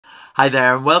Hi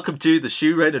there and welcome to the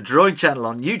Shoo Rayner drawing channel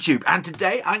on YouTube, and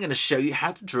today I'm going to show you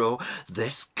how to draw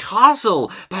this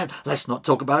castle. But let's not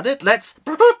talk about it, let's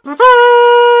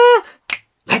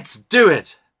do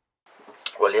it!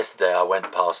 Well, yesterday I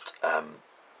went past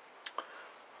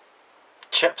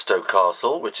Chepstow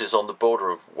Castle, which is on the border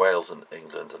of Wales and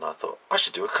England, and I thought I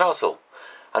should do a castle.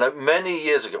 I know many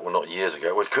years ago, well not years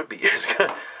ago, well it could be years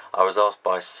ago, I was asked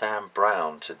by Sam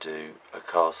Brown to do a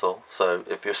castle. So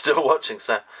if you're still watching,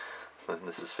 Sam, then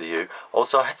this is for you.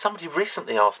 Also, I had somebody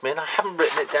recently ask me and I haven't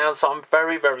written it down, so I'm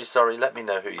very, very sorry. Let me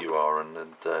know who you are, and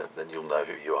then you'll know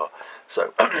who you are.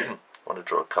 So, I want to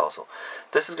draw a castle.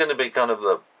 This is going to be kind of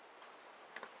the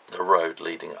road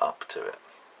leading up to it.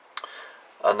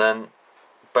 And then,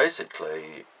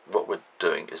 basically, what we're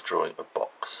doing is drawing a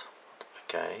box.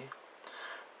 Okay?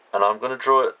 And I'm going to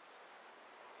draw it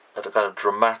at a kind of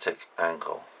dramatic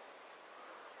angle.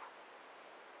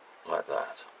 Like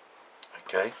that.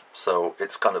 Okay, so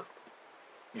it's kind of,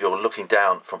 you're looking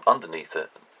down from underneath it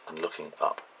and looking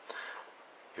up.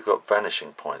 You've got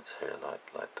vanishing points here,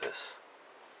 like this.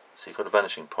 So you've got a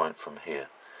vanishing point from here.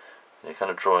 And you're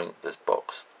kind of drawing this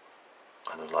box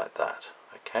kind of like that.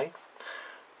 Okay,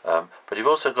 but you've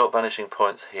also got vanishing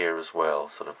points here as well,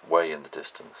 sort of way in the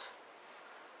distance.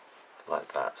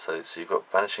 Like that. So you've got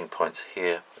vanishing points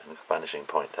here and a vanishing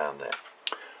point down there.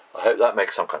 I hope that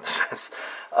makes some kind of sense.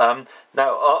 Now,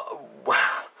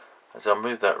 as I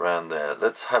move that around there,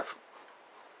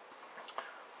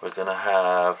 we're going to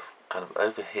have kind of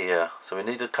over here, so we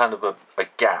need a kind of a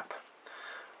gap,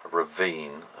 a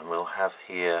ravine, and we'll have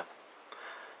here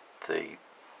the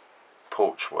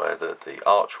porchway, the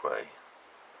archway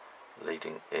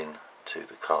leading into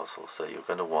the castle. So you're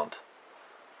going to want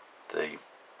the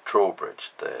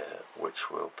drawbridge there, which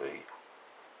will be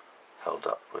held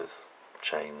up with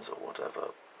chains or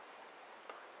whatever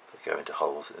that go into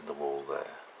holes in the wall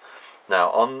there.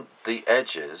 Now on the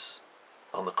edges,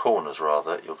 on the corners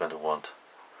rather, you're going to want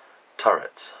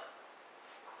turrets,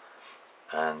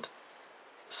 and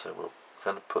so we're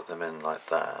going to put them in like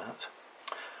that,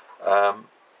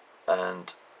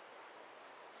 and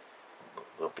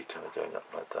we'll be kind of going up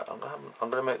like that. I'm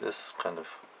going to make this kind of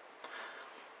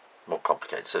more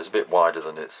complicated, so it's a bit wider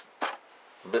than it's,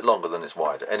 a bit longer than it's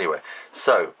wider. Anyway,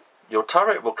 so your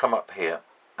turret will come up here,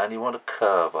 and you want to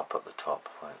curve up at the top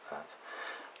like that.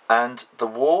 And the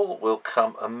wall will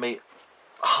come and meet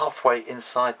halfway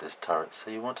inside this turret. So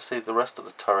you want to see the rest of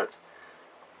the turret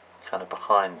kind of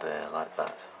behind there like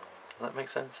that. Does that make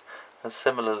sense? And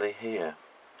similarly here,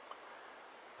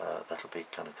 that'll be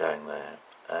kind of going there.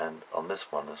 And on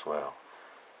this one as well.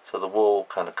 So the wall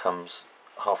kind of comes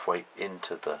halfway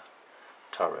into the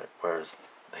turret, whereas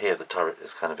here the turret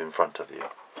is kind of in front of you.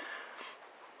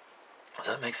 Does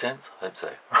that make sense? I hope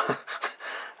so.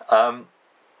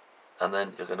 And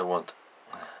then you're going to want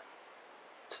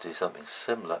to do something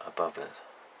similar above it.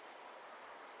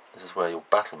 This is where your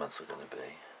battlements are going to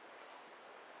be.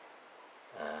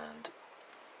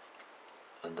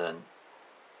 And then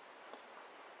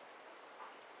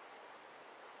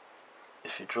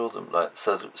if you draw them like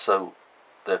so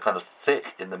they're kind of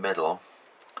thick in the middle,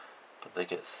 but they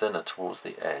get thinner towards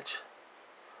the edge.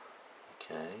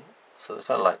 Okay, so they're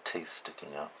kind of like teeth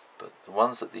sticking up, but the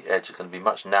ones at the edge are going to be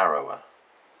much narrower.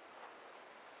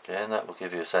 Okay, and that will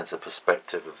give you a sense of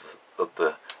perspective of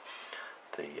the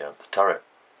turret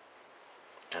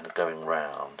kind of going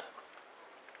round.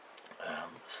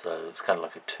 So it's kind of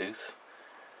like a tooth.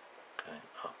 Okay,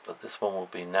 but this one will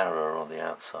be narrower on the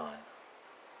outside,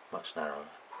 much narrower.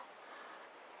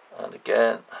 And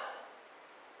again,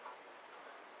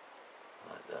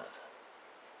 like that.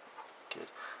 Good.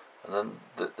 And then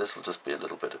this will just be a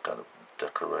little bit of kind of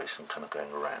decoration kind of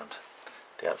going around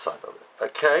the outside of it.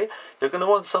 Okay, you're going to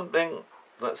want something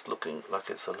that's looking like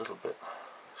it's a little bit,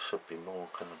 should be more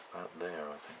kind of out there,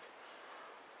 I think.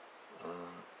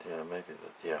 Yeah, maybe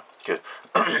that. Yeah, good.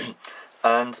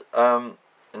 And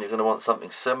you're going to want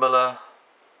something similar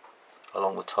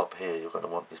along the top here. You're going to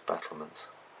want these battlements,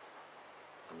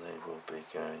 and they will be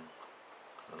going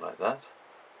like that.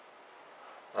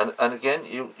 And again,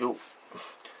 you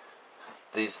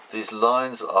these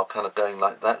lines are kind of going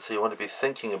like that, so you want to be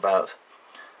thinking about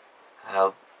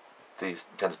how these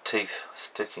kind of teeth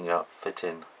sticking up fit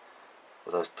in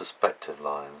with those perspective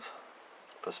lines.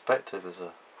 Perspective is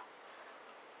a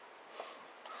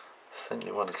thing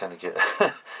you want to kind of get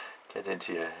get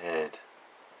into your head.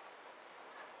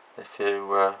 If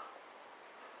you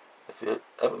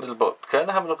have a little book, go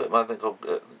and have a look at my thing called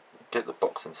Get the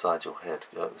Box Inside Your Head.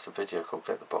 There's a video called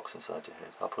Get the Box Inside Your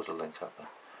Head. I'll put a link up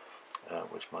there,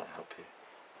 which might help you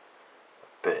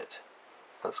a bit.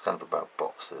 that's kind of about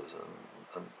boxes,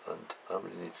 and I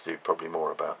really need to do probably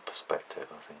more about perspective,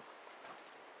 I think.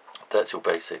 That's your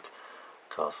basic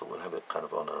castle. We'll have it kind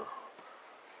of on a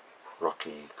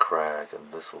rocky crag,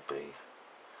 and this will be,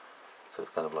 so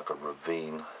it's kind of like a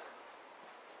ravine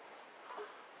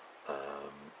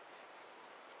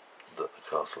that the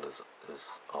castle is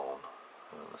on.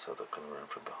 Let's have that come around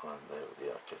from behind there with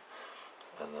the arc.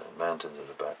 And then mountains in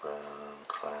the background,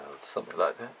 clouds, something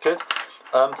like that. Good.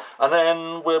 And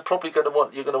then we're probably going to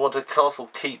want, you're going to want a castle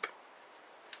keep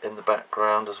in the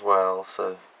background as well.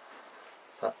 So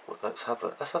that, let's have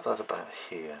that about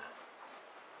here.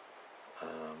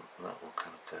 And that will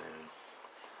kind of go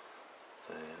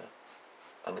there.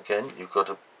 And again, you've got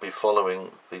to be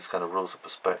following these kind of rules of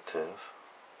perspective.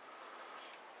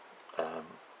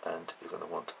 And you're going to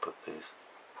want to put these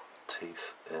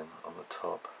teeth in on the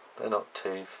top. They're not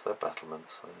teeth, they're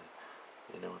battlements, so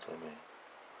you know what I mean.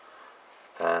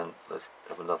 And let's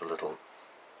have another little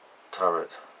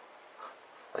turret.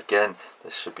 Again,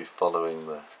 this should be following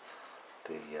the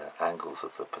angles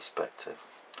of the perspective.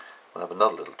 We'll have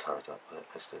another little turret up there.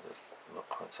 Actually, it's not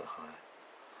quite so high.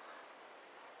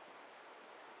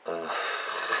 And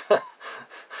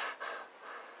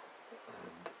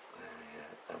there we go.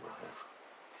 And we'll have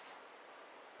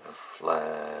a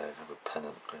flag, have a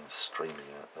pennant going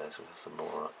streaming out there, so we'll have some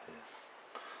more up here.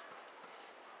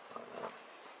 Like that.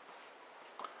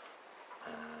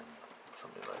 And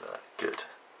something like that. Good.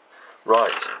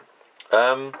 Right.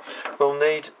 We'll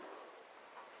need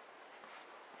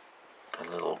a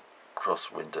little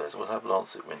cross windows. We'll have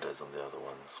lancet windows on the other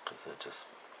ones because they're just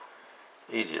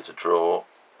easier to draw.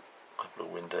 A couple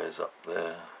of windows up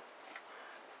there.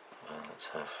 And let's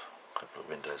have a couple of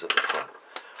windows at the front.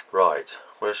 Right,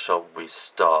 where shall we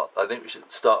start? I think we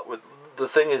should start with the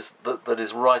thing is that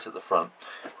is right at the front,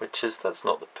 which is, that's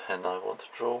not the pen I want to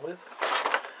draw with.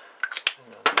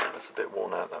 That's a bit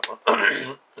worn out, that one.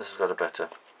 This has got a better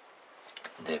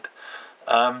nib.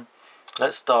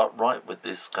 Let's start right with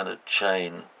this kind of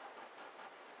chain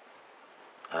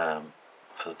for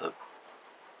the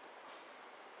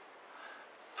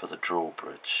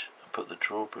drawbridge. I'll put the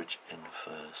drawbridge in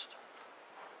first,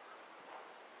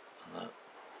 and that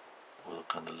will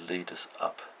kind of lead us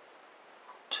up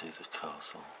to the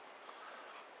castle,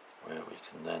 where we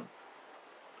can then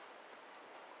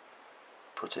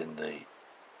put in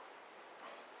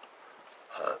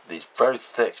these very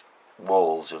thick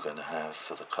walls you're going to have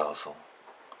for the castle,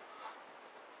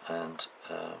 and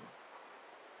that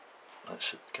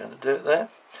should kind of do it there.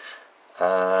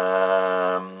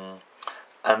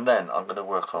 And then I'm going to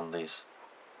work on these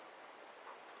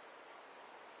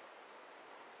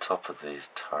top of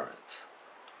these turrets.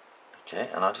 Okay,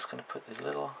 and I'm just going to put these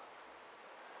little,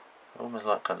 almost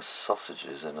like kind of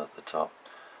sausages in at the top,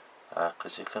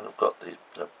 because you kind of got the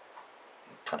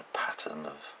kind of pattern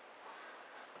of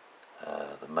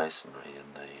the masonry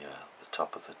in the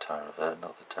top of the turret,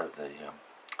 not the turret, the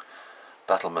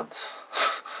battlements.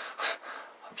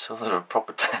 I'm sure there are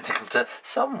proper technical terms.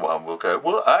 Someone will go,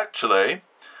 well, actually,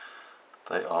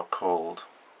 they are called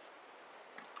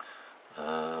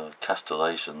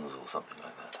castellations or something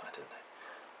like that. I don't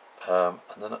know.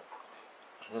 And then I'm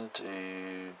going to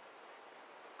do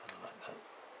like that.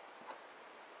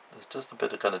 There's just a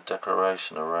bit of kind of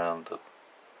decoration around the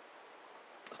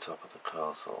top of the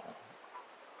castle.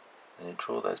 And you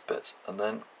draw those bits, and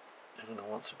then you're going to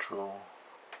want to draw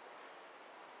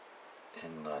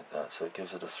in like that, so it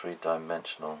gives it a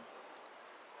three-dimensional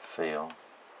feel.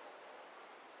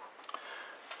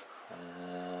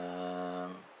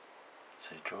 So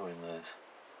you draw in the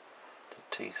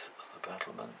teeth of the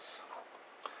battlements,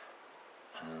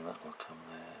 and that will come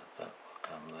there, that will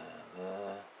come there,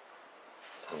 there,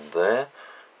 and there.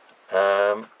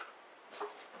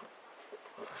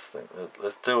 Let's think.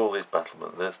 Let's do all these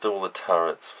battlements. Let's do all the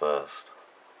turrets first.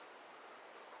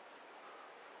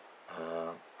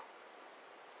 Right,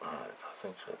 I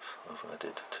think I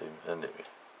did two. Anyway,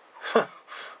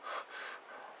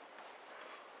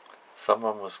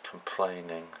 someone was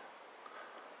complaining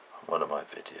on one of my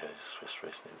videos just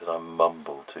recently that I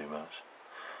mumble too much.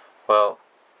 Well,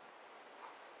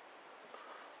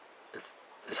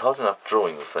 it's hard enough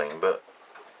drawing the thing, but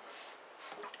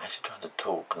actually trying to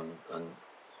talk and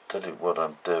tell you what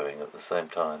I'm doing at the same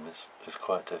time is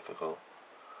quite difficult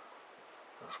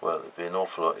as well. It'd be an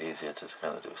awful lot easier to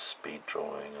kind of do a speed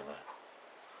drawing and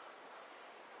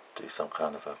do some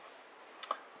kind of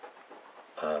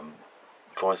a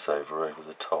voiceover over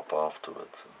the top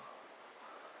afterwards.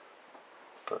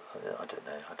 But I don't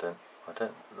know. I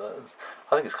think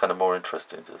it's kind of more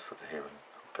interesting just sort of hearing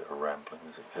a bit of rambling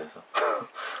as it goes on.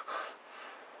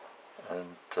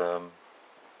 And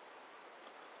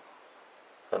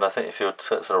And I think if you're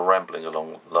sort of rambling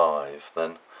along live,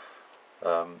 then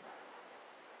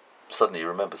suddenly you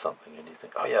remember something and you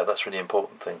think, oh yeah, that's a really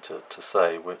important thing to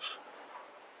say, which,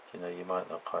 you know, you might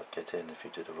not quite get in if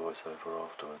you did a voiceover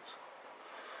afterwards.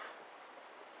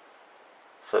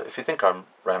 So if you think I'm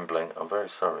rambling, I'm very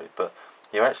sorry, but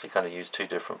you actually kind of use two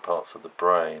different parts of the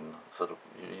brain. Sort of,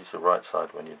 you use the right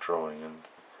side when you're drawing and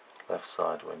left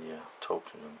side when you're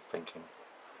talking and thinking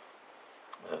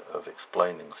of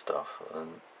explaining stuff,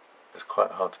 and it's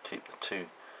quite hard to keep the two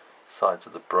sides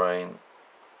of the brain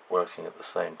working at the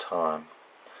same time.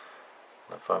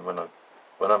 And I find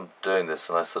when I'm doing this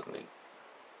and I suddenly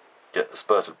get a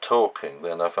spurt of talking,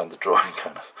 then I find the drawing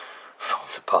kind of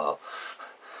falls apart.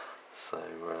 So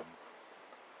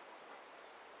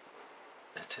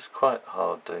it is quite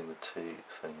hard doing the two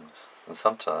things, and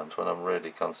sometimes when I'm really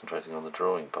concentrating on the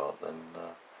drawing part, then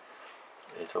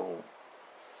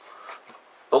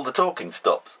all the talking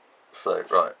stops. So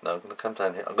right, now I'm going to come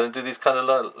down here. I'm going to do these kind of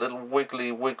little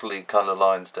wiggly kind of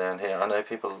lines down here. I know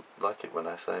people like it when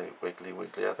I say wiggly.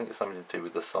 I think it's something to do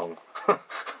with the song. I'm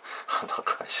not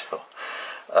quite sure.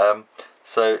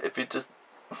 So if you just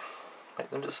make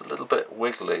them just a little bit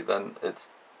wiggly, then it's,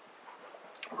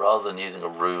 rather than using a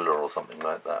ruler or something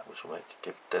like that, which will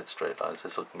give dead straight lines,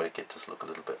 this will make it just look a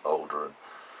little bit older and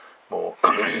more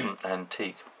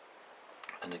antique.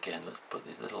 And again, let's put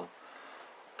these little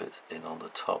bits in on the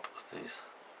top of these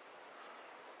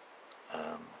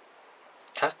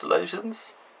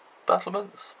castellations,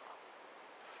 battlements.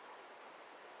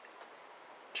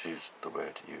 Choose the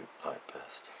word you like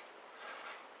best.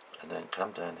 And then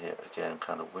come down here again,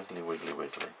 kind of wiggly. And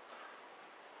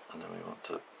then we want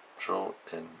to draw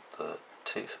in the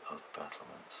teeth of the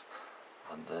battlements,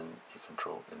 and then you can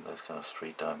draw in those kind of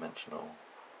three-dimensional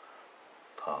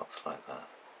parts like that.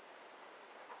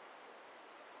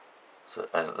 So,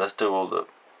 and let's do all the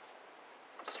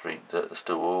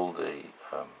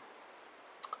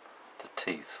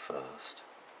teeth first,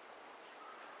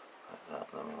 like that.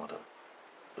 And then we want to.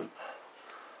 I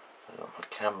got my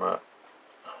camera.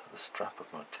 The strap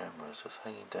of my camera is just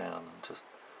hanging down and just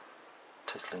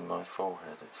tickling my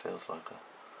forehead. It feels like a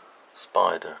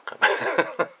spider.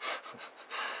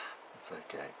 It's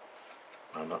okay.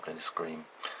 I'm not going to scream.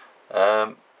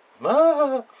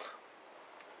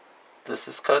 This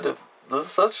is kind of, there's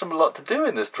such a lot to do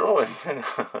in this drawing. How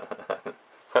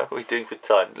are we doing for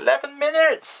time? 11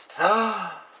 minutes!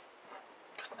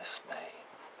 Goodness me.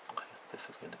 This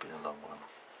is going to be a long one.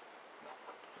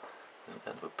 This is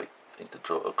kind of a big thing to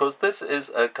draw. Of course, this is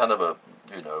a kind of a,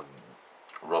 you know,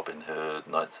 Robin Hood,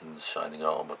 knights in shining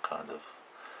armour kind of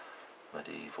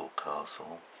medieval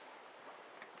castle.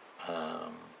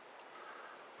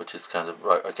 Which is kind of,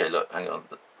 right, okay, look, hang on.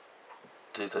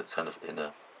 Do that kind of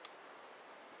inner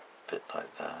bit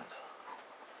like that.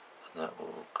 And that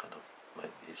will kind of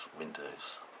make these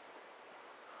windows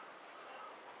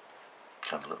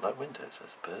kind of look like windows, I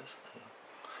suppose.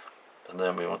 And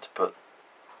then we want to put,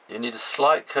 you need a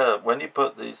slight curve. When you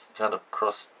put these kind of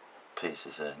cross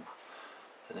pieces in,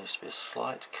 there needs to be a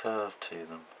slight curve to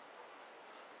them.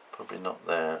 Probably not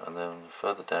there, and then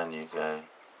further down you go,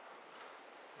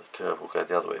 the curve will go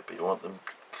the other way, but you want them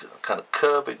kind of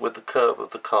curving with the curve of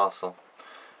the castle.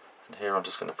 And here I'm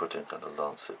just going to put in kind of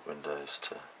lancet windows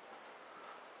to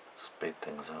speed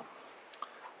things up.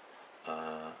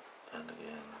 And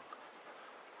again,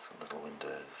 some little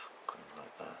windows, kind of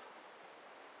like that.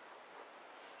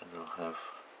 And you'll have,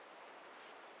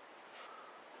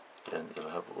 again, you'll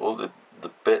have all the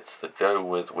bits that go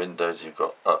with windows. You've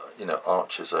got, you know,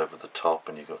 arches over the top,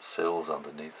 and you've got sills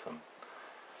underneath them.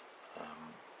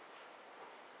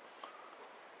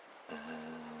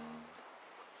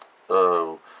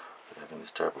 Oh, we're having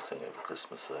this terrible thing over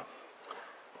Christmas,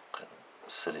 kind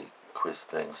of silly quiz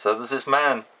thing. So there's this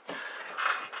man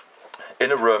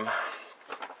in a room,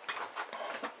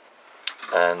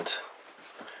 and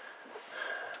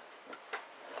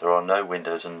there are no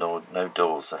windows and no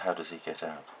doors, so how does he get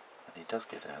out? And he does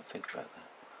get out, think about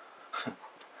that.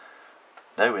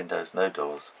 No windows, no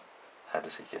doors, how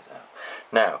does he get out?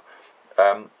 Now,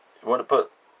 you want to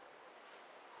put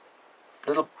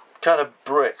little kind of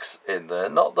bricks in there,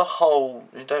 not the whole,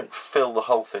 you don't fill the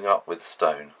whole thing up with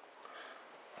stone.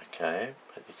 Okay,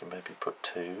 but you can maybe put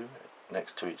two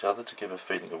next to each other to give a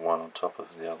feeling of one on top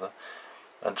of the other,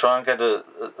 and try and get a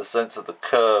sense of the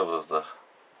curve of the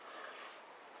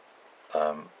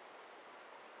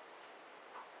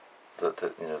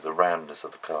you know, the roundness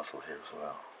of the castle here as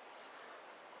well.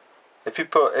 If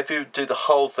you do the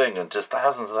whole thing and just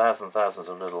thousands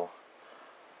of little,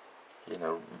 you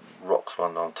know, rocks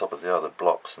one on top of the other,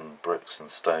 blocks and bricks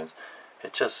and stones,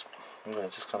 it just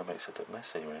kind of makes it look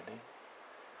messy, really.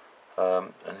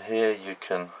 And here you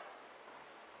can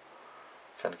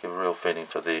kind of give a real feeling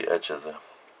for the edge of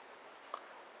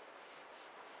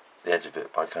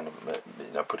it by kind of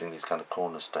putting these kind of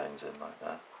corner stones in like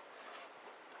that.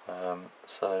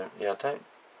 So yeah,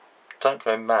 don't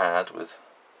go mad with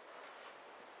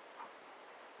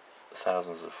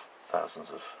thousands of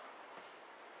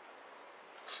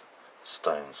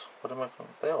stones. What am I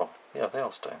calling? They are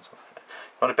stones. You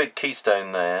want a big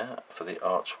keystone there for the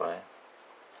archway.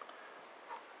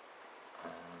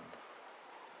 And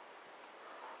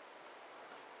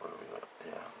what have we got?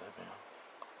 Yeah, there we are.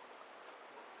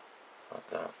 Like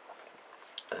that.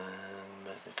 And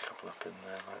maybe a couple up in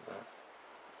there like that.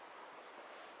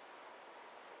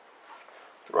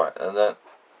 Right, and then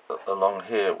along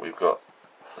here we've got,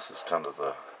 this is kind of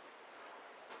the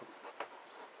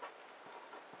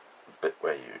bit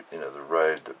where you know, the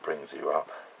road that brings you up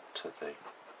to the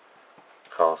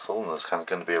castle, and there's kind of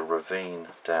going to be a ravine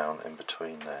down in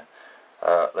between there.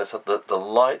 Let's have the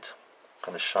light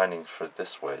kind of shining through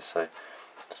this way, so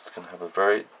it's going to have a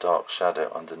very dark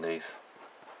shadow underneath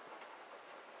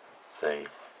the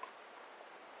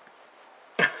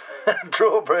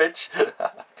drawbridge.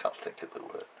 I can't think of the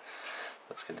word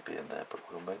that's going to be in there, but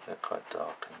we'll make that quite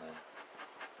dark and then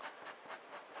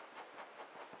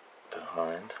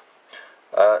behind.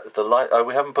 The light,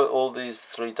 we haven't put all these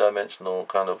three-dimensional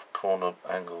kind of corner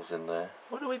angles in there.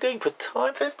 What are we doing for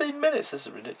time? 15 minutes, this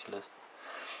is ridiculous.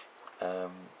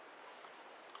 And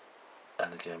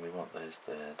again, we want those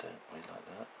there, don't we, like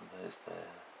that, and those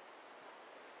there.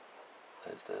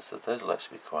 Those there, so those will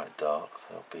actually be quite dark,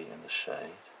 they'll be in the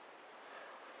shade.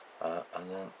 And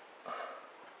then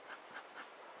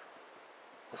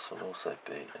this will also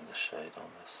be in the shade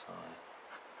on this side.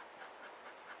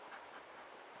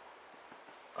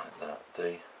 Like that.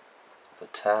 The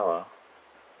tower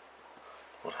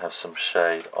will have some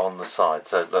shade on the side.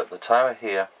 So look, the tower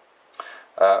here,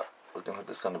 we're going to have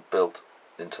this kind of built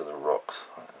into the rocks.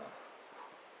 Like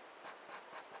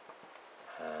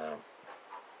that.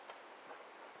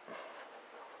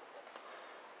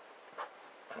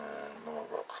 And more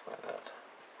rocks like that.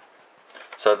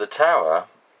 So the tower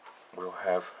will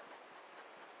have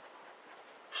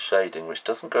shading which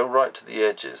doesn't go right to the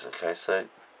edges, okay, so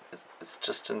it's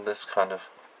just in this kind of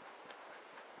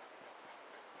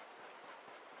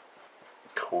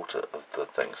quarter of the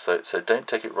thing, so don't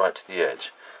take it right to the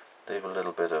edge, leave a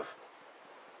little bit of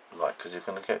light, because you're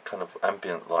going to get kind of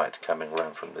ambient light coming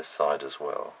around from this side as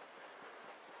well.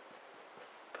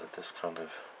 But this kind of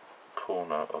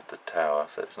corner of the tower,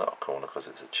 so it's not a corner because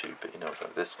it's a tube, but you know,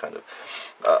 this kind of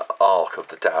arc of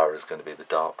the tower is going to be the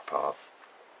dark part.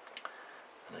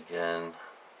 And again,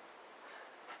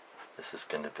 this is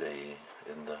going to be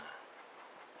in the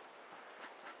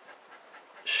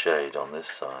shade on this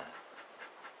side,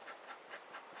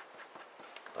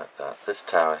 like that. This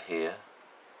tower here,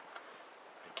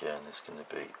 again, is going to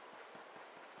be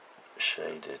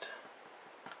shaded.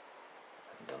 I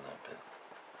haven't done that bit.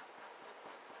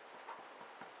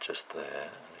 Just there,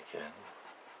 and again,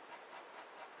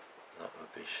 that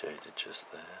would be shaded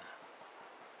just there.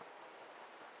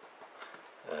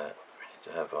 We need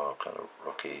to have our kind of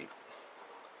rocky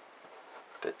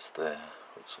bits there,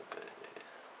 which will be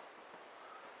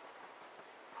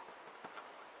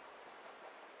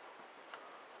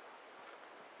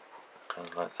kind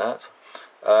of like that.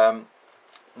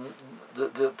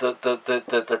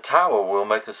 The tower will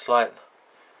make a slight,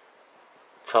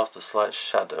 cast a slight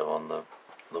shadow on the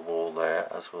wall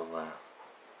there, as will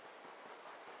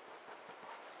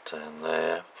down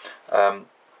there.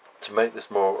 To make this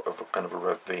more of a kind of a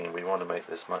ravine, we want to make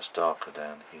this much darker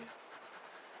down here,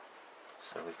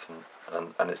 so we can,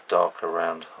 and it's dark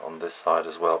around on this side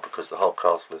as well, because the whole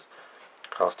castle is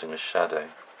casting a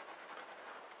shadow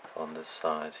on this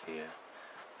side here,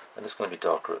 and it's going to be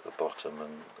darker at the bottom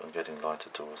and getting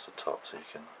lighter towards the top, so you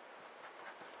can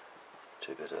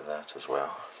do a bit of that as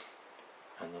well.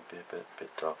 And there'll be a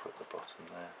bit darker at the bottom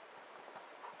there.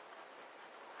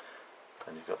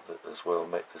 And you've got as well,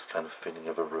 make this kind of feeling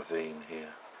of a ravine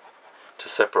here to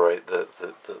separate the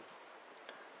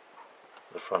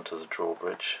front of the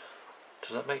drawbridge.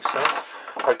 Does that make sense?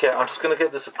 Okay, I'm just going to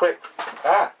give this a quick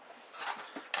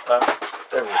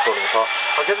everything's falling apart.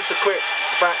 I'll give this a quick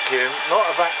vacuum, not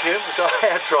a vacuum, it's a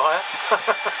hair dryer,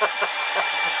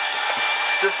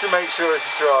 just to make sure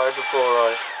it's dry before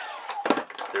I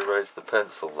erase the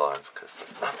pencil lines, because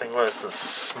there's nothing worse than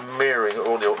smearing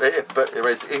all your but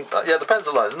erase the ink. Yeah, the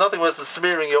pencil lines. Nothing worse than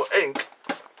smearing your ink.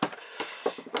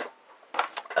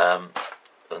 And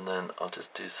then I'll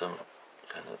just do some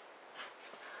kind of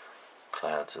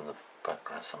clouds in the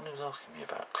background. Somebody was asking me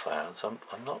about clouds. I'm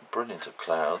not brilliant at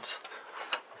clouds.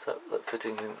 So that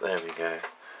fitting in, there we go.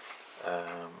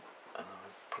 And I'll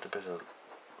put a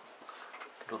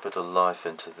little bit of life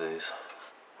into these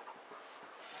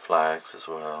flags as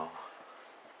well,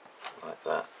 like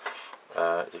that.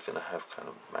 You're going to have kind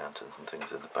of mountains and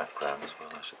things in the background as well,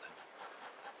 I should think.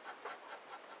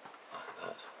 Like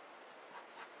that.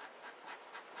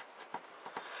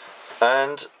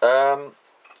 And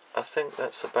I think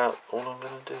that's about all I'm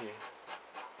going to do.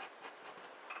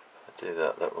 If I do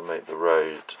that, that will make the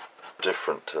road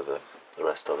different to the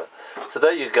rest of it. So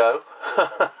there you go.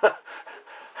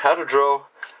 How to draw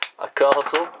a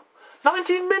castle.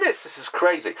 19 minutes, this is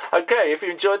crazy. Okay, if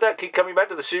you enjoyed that, keep coming back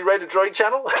to the Shoo Rayner drawing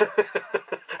channel.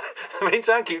 In the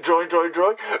meantime, keep drawing.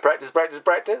 Practice.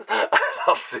 And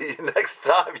I'll see you next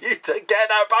time. You take care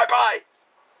now. Bye-bye.